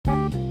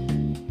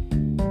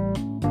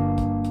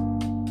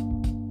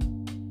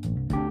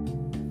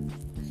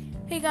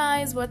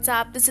guys, what's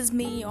up? This is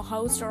me, your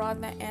host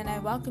Aradna, and I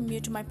welcome you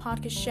to my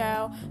podcast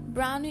show,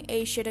 Brand New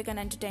Asiatic and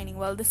Entertaining.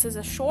 Well, this is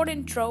a short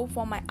intro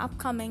for my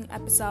upcoming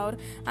episode.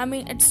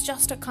 It's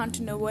just a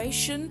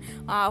continuation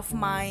of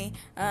my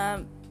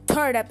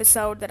third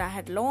episode that I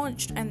had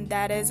launched, and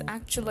that is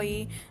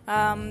actually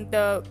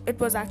it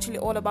was actually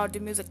all about the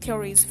music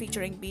theories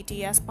featuring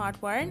BTS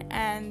part 1,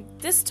 and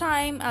this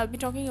time I'll be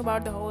talking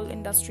about the whole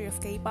industry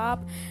of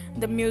K-pop,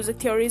 the music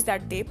theories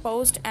that they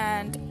post,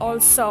 and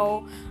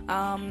also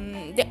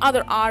the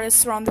other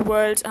artists around the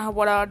world,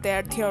 what are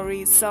their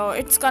theories. So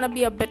it's gonna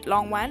be a bit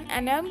long one,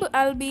 and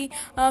I'll be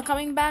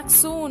coming back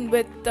soon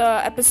with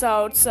the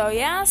episode. So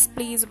yes,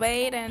 please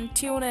wait and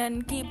tune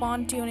in, keep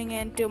on tuning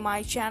in to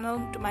my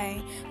channel, to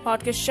my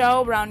podcast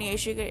show, Brand New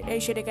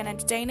Asiatic and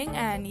Entertaining.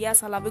 And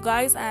yes, I love you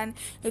guys, and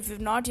if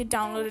you've not yet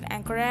downloaded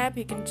Anchor app,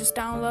 you can just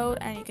download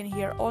and you can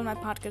hear all my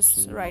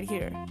podcasts right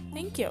here.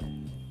 Thank you.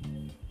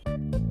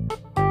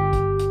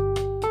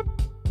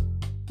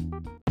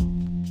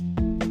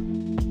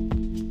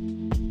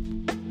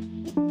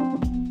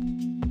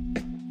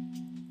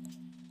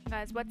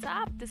 Guys, what's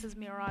up? This is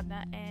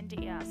Miradna, and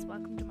yes,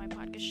 welcome to my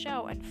podcast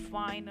show. And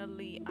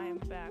finally, I am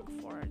back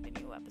for the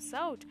new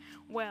episode.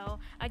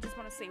 Well, I just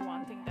want to say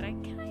one thing, that I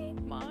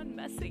keep on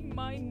messing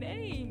my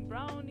name,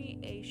 Brownie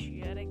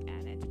Asiatic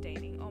and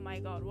Entertaining. Oh my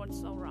god, what's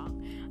so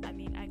wrong?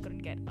 I couldn't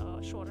get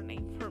a shorter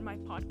name for my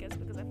podcast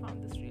because I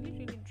found this really,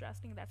 really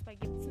interesting. That's why I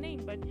gave this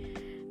name, but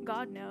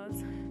God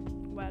knows,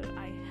 well,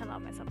 I allow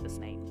myself this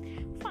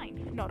name.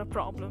 Fine, not a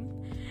problem.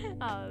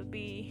 I'll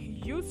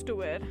be used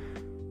to it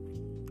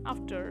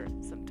after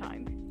some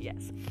time.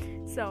 Yes,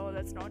 so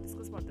let's not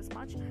discuss about this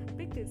much,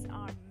 because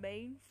our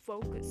main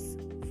focus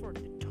for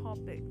the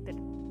topic that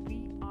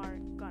we are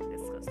gonna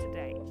discuss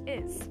today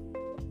is,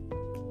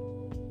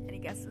 any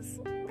guesses?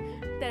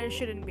 There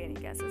shouldn't be any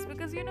guesses,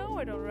 because you know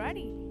it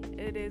already.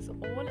 It is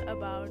all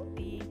about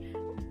the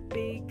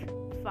big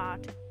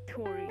fat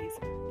theories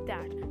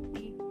that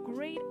the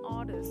great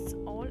artists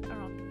all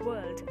around the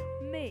world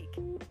make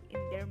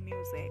in their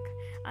music.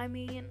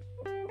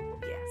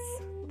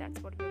 Yes, that's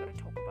what we're going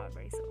to talk about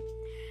very soon.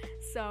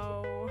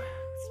 So,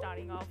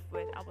 starting off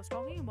with, I was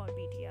talking about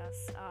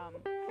BTS.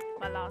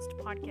 My last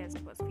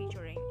podcast was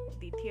featuring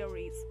the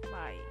theories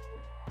by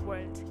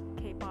world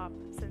K-pop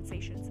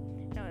sensations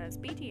known as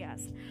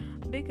BTS,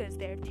 because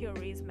their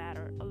theories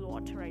matter a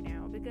lot right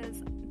now,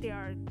 because they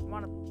are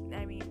one of,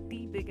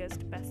 the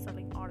biggest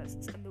best-selling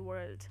artists in the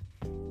world,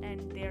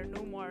 and they are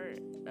no more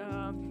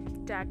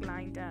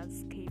taglined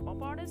as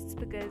K-pop artists,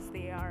 because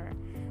they are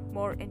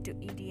more into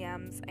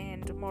EDMs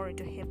and more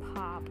into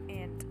hip-hop,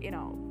 and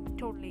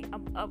totally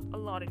a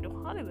lot into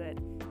Hollywood.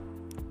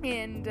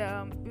 And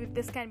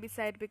this can be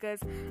said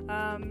because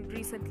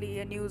recently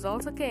a news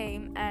also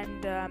came,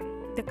 and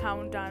the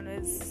countdown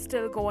is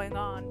still going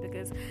on,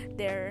 because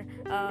their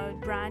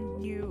brand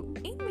new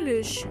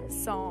English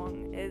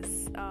song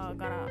is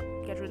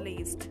gonna get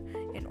released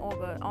in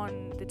August,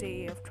 on the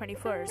day of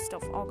 21st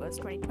of August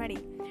 2020.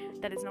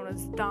 That is known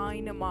as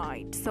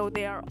Dynamite. So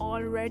they are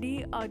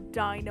already a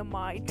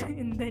dynamite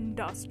in the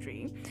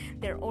industry.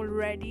 They're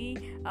already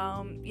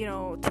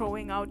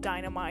throwing out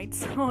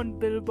dynamites on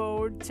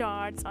Billboard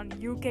charts, on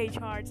UK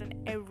charts, and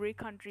every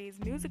country's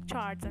music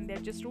charts, and they're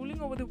just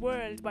ruling over the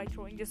world by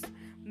throwing just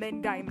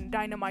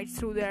dynamites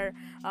through their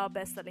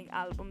best-selling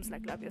albums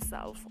like Love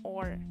Yourself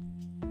or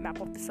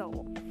Map of the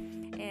Soul.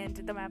 And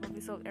the Map of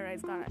the Soul era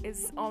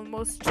is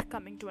almost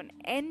coming to an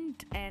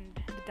end, and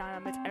the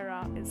Dynamite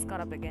era is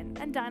gonna begin.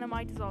 And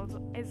Dynamite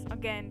is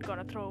again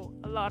gonna throw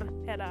a lot of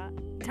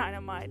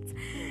dynamites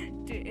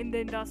in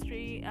the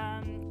industry,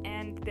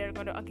 and they're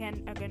gonna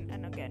again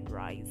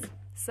rise.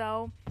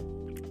 So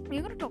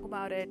we're gonna talk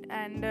about it,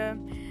 and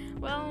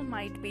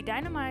might be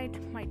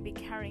Dynamite might be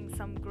carrying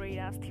some great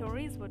ass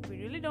theories, but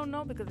we really don't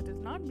know, because it has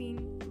not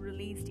been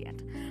released yet.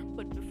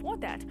 But before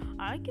that,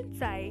 I can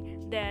say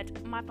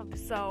that Map of the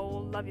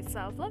Soul, Love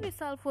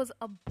Yourself was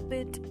a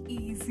bit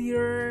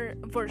easier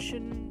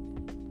version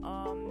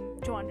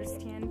to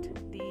understand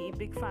the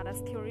big fat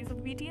ass theories of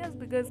BTS,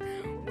 because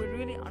we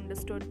really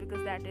understood,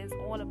 because that is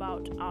all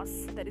about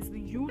us, that is the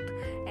youth,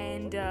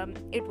 and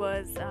it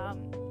was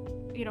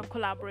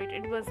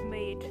collaborated. It was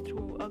made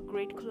through a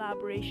great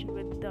collaboration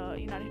with the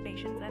United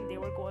Nations, and they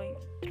were going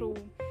through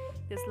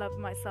this Love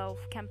Yourself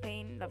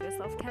campaign,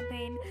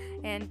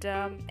 and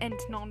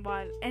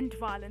end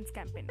violence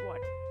campaign.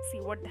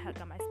 What the heck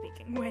am I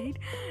speaking? Wait,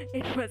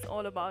 it was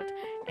all about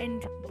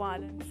end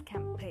violence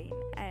campaign,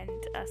 and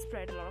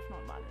spread a lot of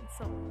non-violence.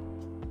 So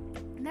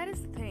that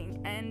is the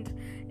thing, and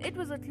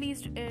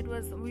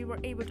we were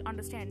able to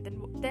understand.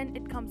 Then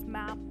it comes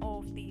Map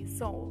of the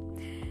Soul.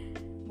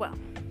 Well,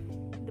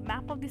 the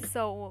Map of the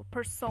Soul,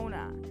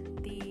 Persona,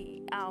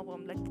 the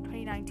album, like the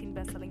 2019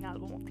 best-selling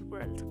album of the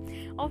world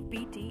of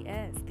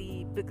BTS,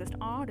 the biggest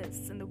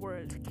artists in the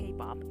world,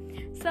 K-pop.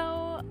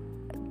 So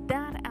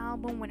that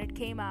album, when it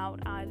came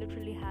out, I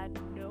literally had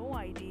no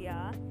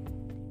idea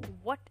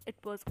what it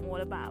was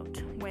all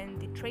about. When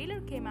the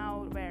trailer came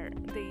out, where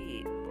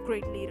the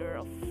great leader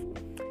of,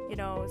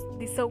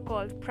 the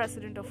so-called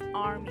president of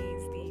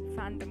armies, the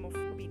fandom of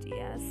BTS,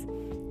 BTS,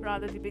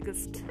 rather the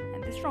biggest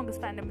and the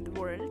strongest fandom in the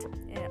world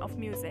of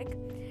music,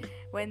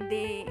 when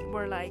they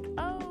were like,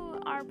 oh,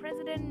 our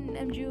president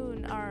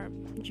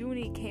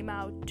Juni came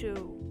out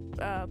to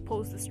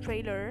post this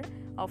trailer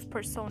of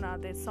Persona.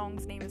 The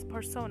song's name is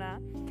Persona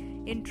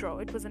intro.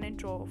 It was an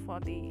intro for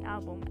the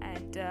album,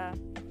 and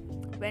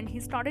when he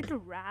started to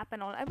rap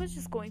and all, I was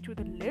just going through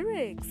the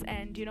lyrics,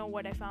 and you know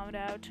what I found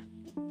out?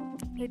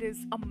 It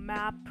is a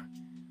map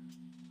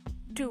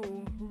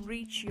to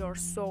reach your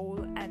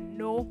soul and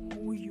know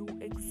who you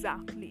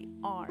exactly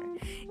are.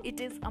 It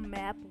is a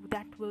map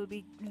that will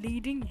be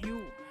leading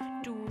you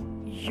to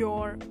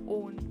your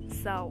own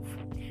self,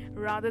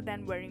 rather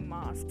than wearing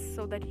masks,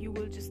 so that you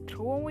will just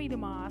throw away the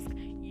mask.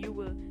 You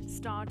will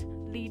start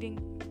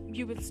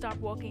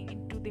walking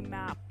into the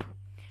map.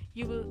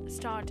 You will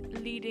start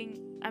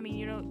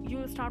you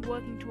will start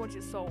working towards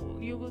your soul.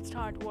 You will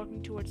start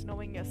working towards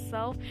knowing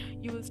yourself.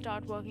 You will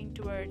start working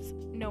towards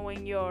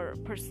knowing your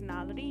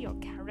personality, your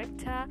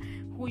character,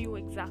 who you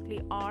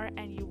exactly are,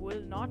 and you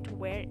will not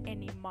wear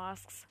any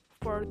masks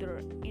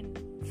further in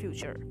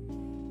future.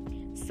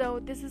 So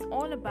this is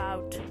all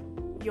about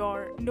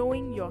your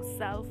knowing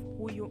yourself,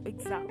 who you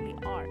exactly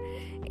are.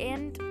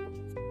 And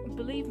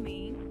believe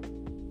me,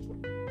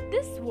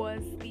 this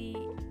was the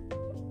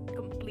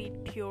complete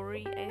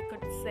theory, I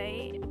could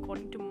say,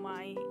 according to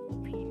my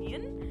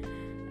opinion,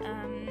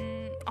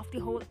 of the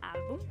whole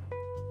album,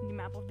 the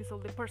map of the soul,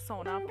 the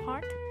persona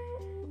part.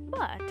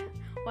 But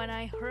when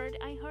I heard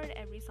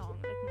every song,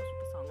 like most of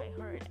the song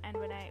I heard, and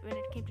when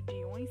it came to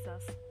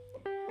Dionysus,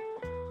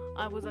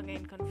 I was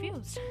again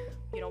confused.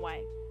 You know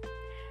why?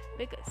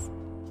 Because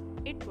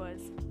it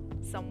was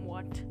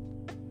somewhat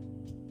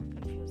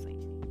confusing.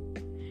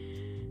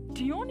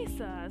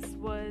 Dionysus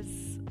was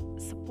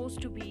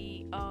supposed to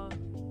be a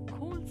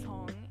cool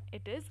song.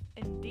 It is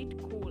indeed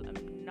cool,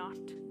 I'm not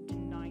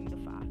denying the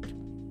fact,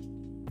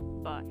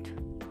 but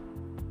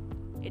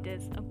it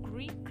is a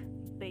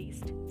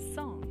Greek-based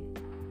song.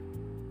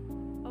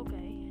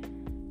 Okay,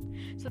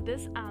 so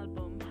this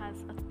album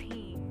has a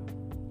theme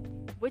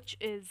which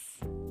is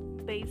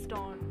based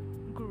on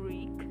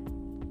Greek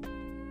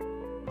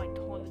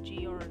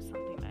mythology or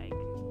something like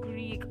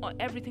Greek, or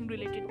everything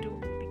related to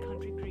the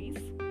country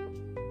Greece.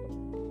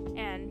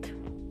 And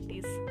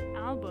this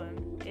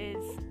album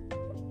is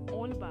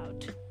all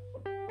about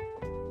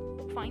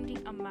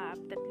finding a map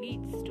that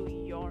leads to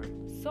your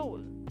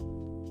soul.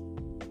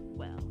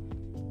 Well,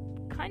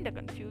 kinda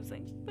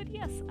confusing, but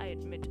yes, I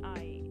admit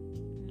I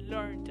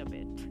learned a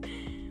bit.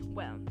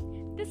 Well,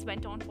 this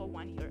went on for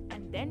 1 year,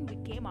 and then we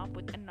came up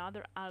with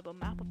another album,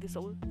 Map of the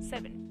Soul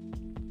 7.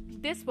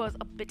 This was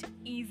a bit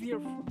easier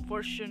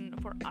version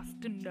for us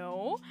to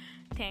know,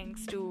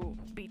 thanks to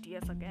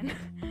BTS again,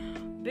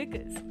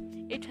 because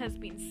it has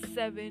been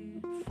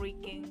 7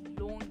 freaking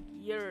long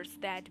years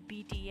that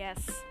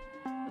BTS,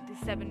 the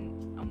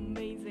 7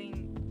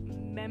 amazing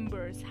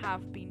members,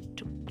 have been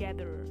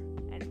together,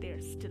 and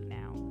they're still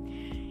now.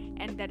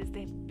 And that is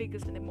the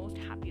biggest and the most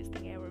happiest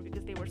thing ever,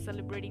 because they were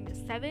celebrating the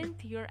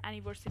 7th year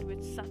anniversary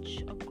with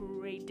such a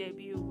great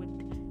debut with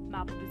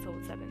Map of the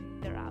Soul 7,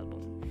 their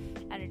album.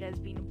 And it has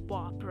been a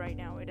bop right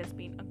now. It has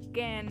been,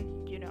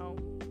 again,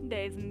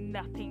 there is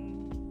nothing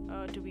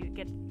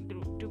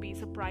to be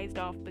surprised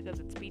of, because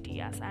it's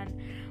BTS, and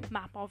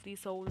Map of the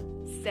Soul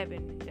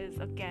 7 is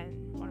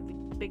again one of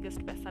the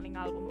biggest best-selling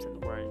albums in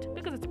the world,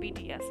 because it's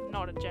BTS,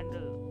 not a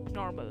general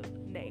normal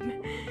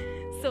name.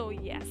 So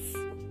yes,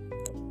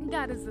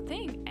 that is the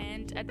thing.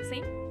 And at the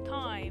same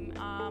time,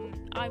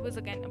 I was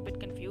again a bit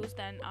confused,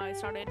 and I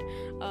started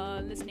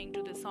listening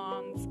to the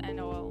songs and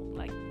all,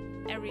 like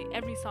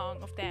every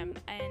song of them,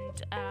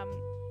 and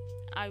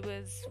I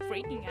was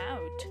freaking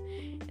out.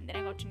 And then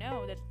I got to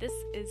know that this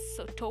is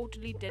so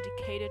totally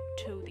dedicated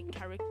to the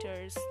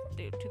characters,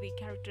 to the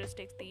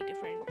characteristics, the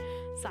different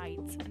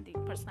sides and the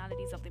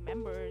personalities of the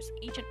members,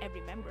 each and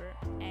every member,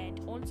 and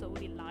also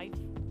the life,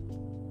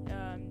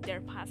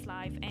 their past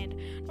life, and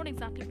not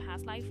exactly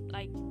past life,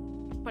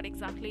 but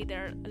exactly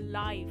their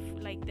life,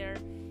 like their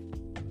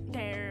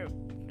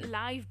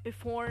life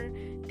before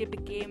they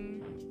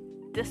became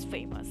this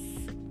famous,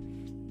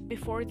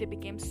 before they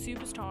became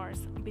superstars,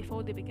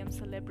 before they became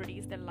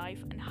celebrities, their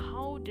life, and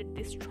how did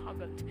they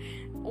struggle.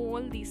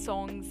 All these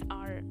songs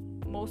are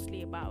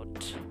mostly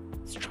about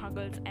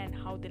struggles and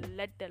how they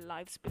led their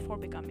lives before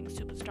becoming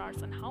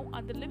superstars, and how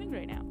are they living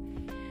right now.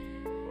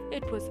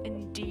 It was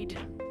indeed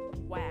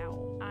wow.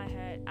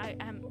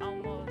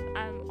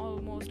 I'm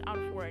almost out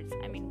of words.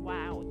 I mean,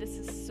 wow, this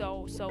is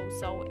so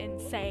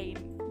insane.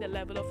 The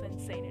level of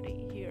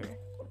insanity here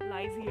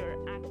lies here,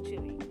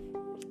 actually.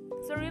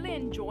 So I really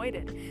enjoyed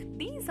it.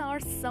 These are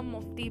some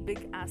of the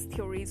big ass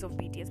theories of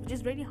BTS, which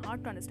is really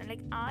hard to understand.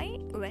 Like, I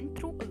went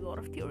through a lot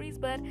of theories,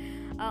 but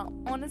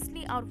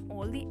honestly, out of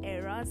all the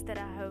eras that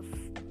I have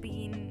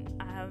been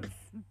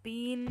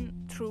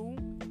through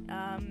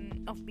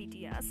of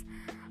BTS,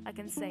 I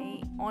can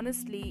say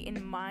honestly,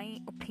 in my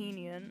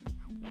opinion,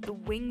 the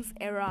Wings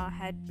era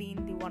had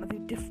been the one of the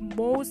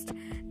most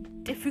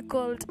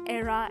difficult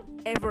era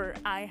ever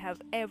I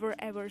have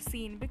ever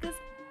seen, because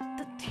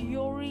the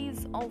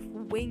theories of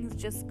Wings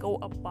just go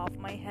above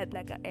my head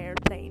like an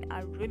airplane.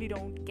 I really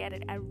don't get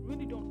it. I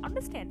really don't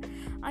understand.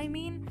 I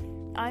mean,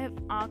 I have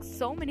asked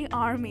so many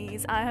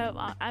armies.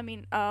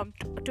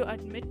 To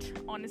admit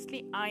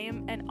honestly, I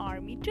am an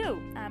army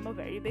too. I'm a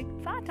very big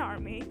fat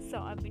army, so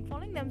I've been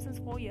following them since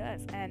 4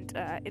 years, and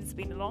it's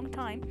been a long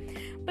time.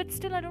 But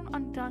still, I don't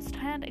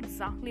understand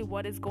exactly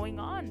what is going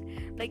on.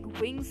 Like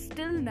Wings,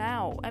 still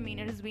now. I mean,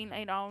 it has been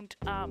around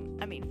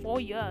 4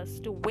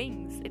 years to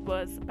Wings. It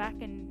was back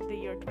in the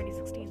year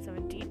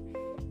 2016-17.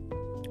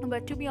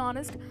 But to be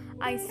honest,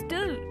 I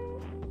still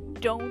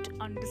don't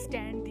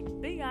understand the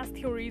big ass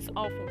theories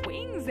of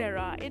Wings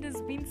era. It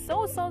has been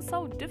so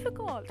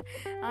difficult.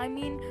 I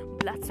mean,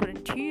 Blood, Sweat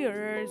and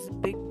Tears,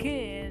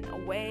 Begin,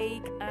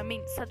 Awake. I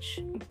mean, such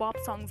pop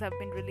songs have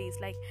been released,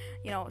 like,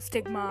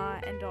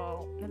 Stigma and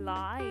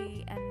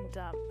Lie, and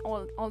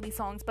all these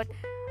songs. But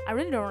I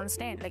really don't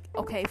understand. Like,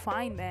 okay,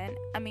 fine, man.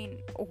 I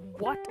mean,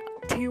 what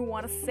do you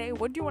want to say?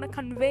 What do you want to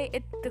convey?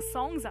 The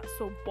songs are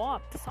so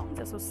pop. The songs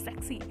are so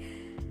sexy.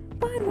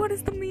 But what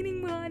is the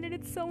meaning behind it?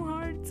 It's so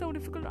hard, so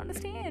difficult to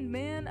understand,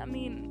 man. I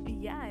mean,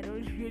 yeah, I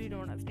really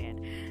don't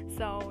understand.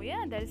 So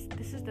yeah, this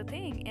is the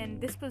thing, and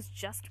this was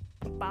just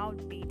about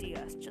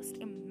BTS. Just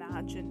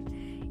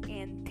imagine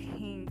and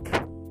think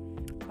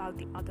about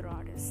the other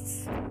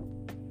artists.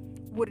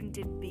 Wouldn't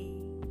it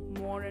be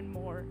more and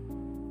more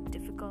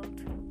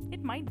difficult?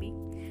 It might be,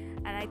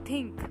 and I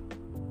think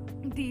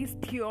these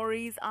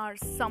theories are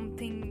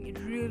something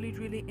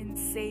really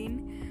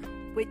insane,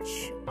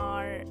 which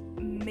are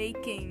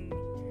making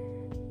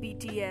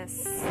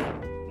BTS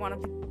one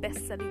of the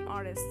best-selling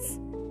artists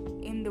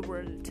in the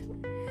world.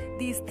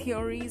 These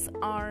theories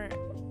are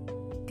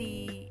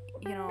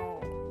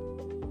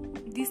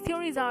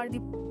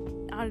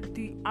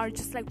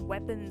just like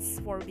weapons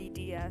for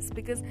BTS,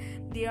 because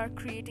they are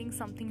creating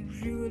something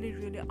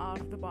really out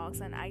of the box,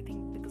 and I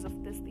think because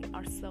of this they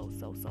are so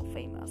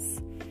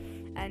famous.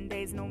 And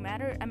there's no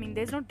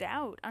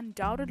doubt,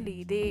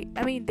 undoubtedly,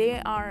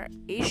 they are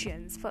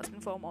Asians first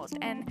and foremost.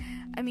 And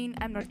I mean,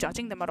 I'm not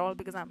judging them at all,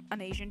 because I'm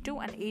an Asian too,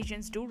 and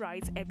Asians do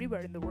rise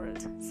everywhere in the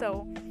world.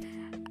 So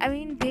I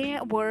mean, they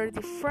were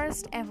the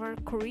first ever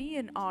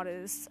Korean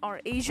artists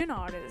or Asian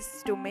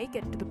artists to make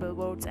it to the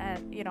billboards,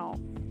 and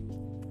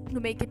to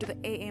make it to the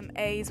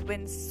AMAs,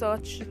 win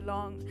such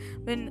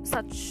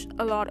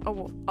a lot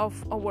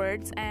of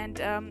awards, and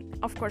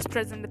of course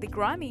present at the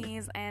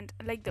Grammys, and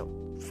like the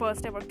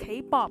first ever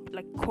K-pop,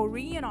 like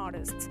Korean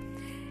artists.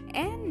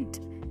 And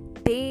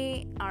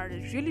they are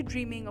really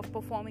dreaming of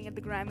performing at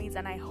the Grammys,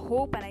 and I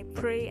hope and I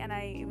pray and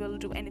I will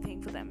do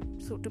anything for them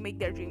so to make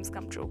their dreams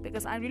come true,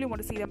 because I really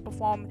want to see them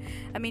perform.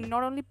 I mean,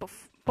 not only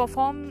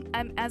perform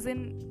as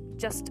in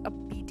just a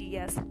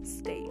BTS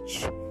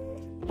stage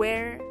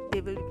where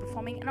they will be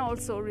performing and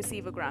also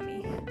receive a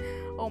Grammy.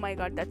 Oh my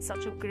god, that's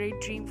such a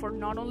great dream for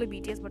not only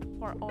BTS but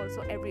for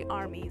also every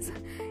armies.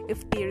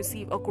 If they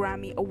receive a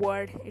Grammy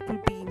award, it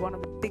will be one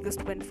of the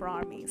biggest win for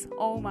armies.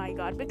 Oh my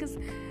god, because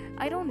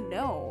I don't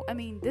know, I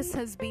mean, this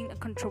has been a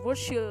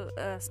controversial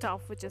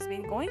stuff which has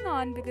been going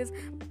on, because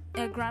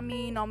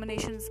Grammy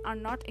nominations are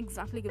not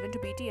exactly given to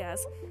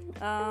BTS.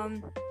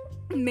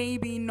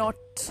 Maybe not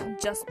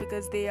just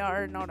because they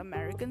are not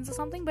Americans or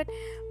something, but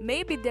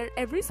maybe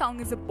every song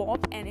is a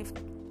pop, and if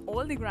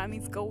all the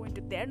Grammys go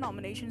into their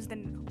nominations,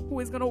 then who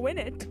is gonna win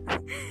it?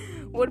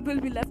 What will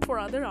be left for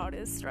other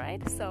artists,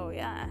 right? So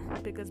yeah,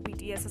 because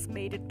BTS has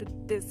made it to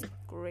this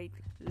great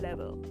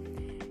level.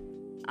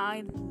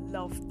 I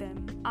love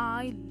them.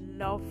 I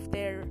love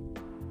their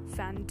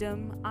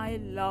fandom. I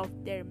love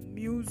their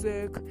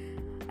music.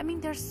 I mean,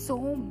 there's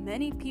so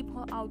many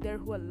people out there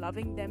who are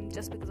loving them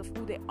just because of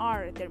who they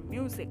are, their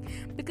music.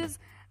 Because,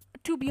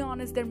 to be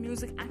honest, their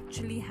music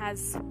actually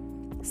has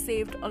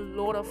saved a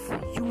lot of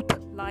youth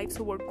lives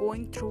who are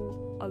going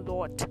through a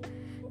lot.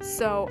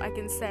 So I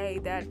can say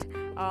that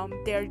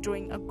they're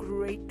doing a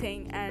great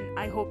thing, and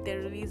I hope they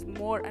release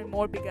more and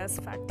more big ass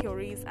fact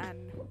theories, and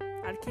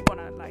I'll keep on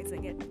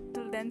analyzing it.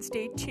 Till then,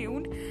 stay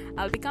tuned.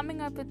 I'll be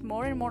coming up with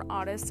more and more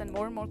artists and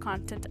more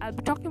content. I'll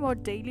be talking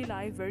about daily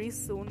life very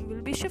soon.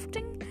 We'll be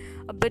shifting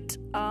a bit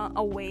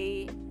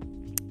away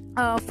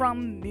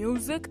from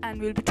music, and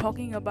we'll be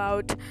talking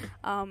about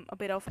a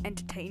bit of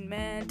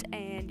entertainment,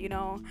 and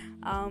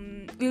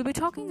we'll be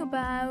talking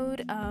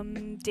about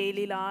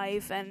daily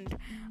life and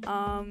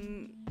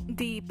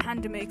the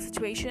pandemic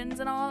situations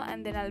and all,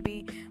 and then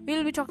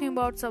we'll be talking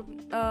about some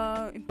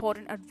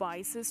important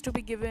advices to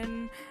be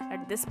given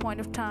at this point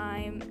of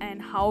time,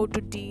 and how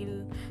to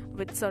deal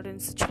with certain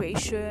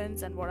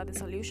situations and what are the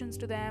solutions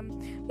to them.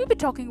 We'll be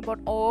talking about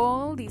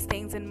all these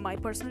things in my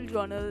personal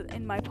journal,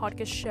 in my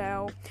podcast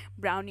show,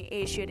 Brownie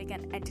Asiatic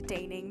and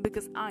Entertaining,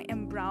 because I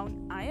am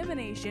brown, I am an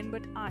Asian,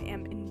 but I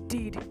am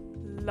indeed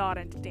lot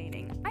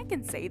entertaining. I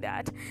can say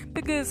that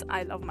because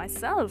I love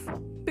myself,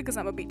 because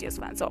I'm a BTS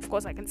fan, so of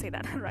course I can say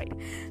that, right?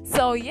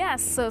 So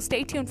yes, so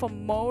stay tuned for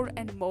more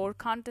and more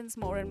contents,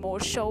 more and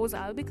more shows.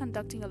 I'll be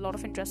conducting a lot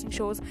of interesting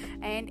shows,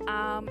 and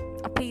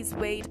please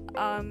wait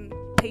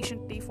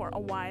patiently for a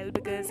while,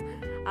 because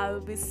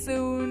I'll be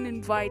soon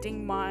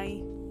inviting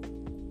my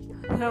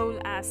whole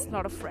ass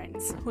lot of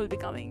friends who will be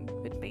coming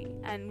with me,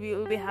 and we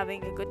will be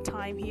having a good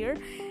time here,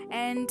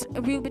 and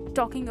we'll be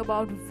talking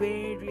about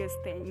various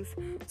things.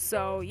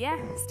 So yeah,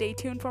 stay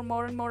tuned for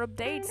more and more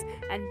updates,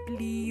 and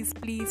please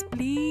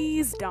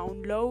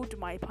download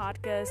my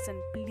podcast,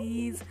 and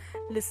please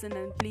listen,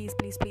 and please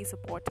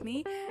support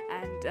me,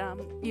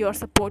 and your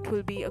support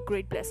will be a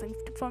great blessing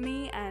for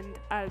me, and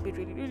I'll be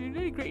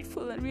really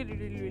grateful and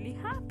really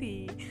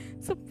happy.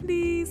 So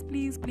please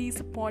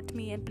support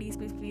me, and please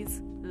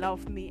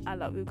love me. I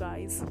love you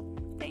guys.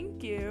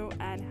 Thank you,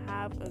 and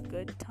have a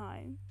good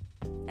time,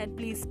 and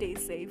please stay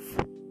safe.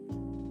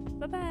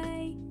 Bye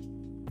bye.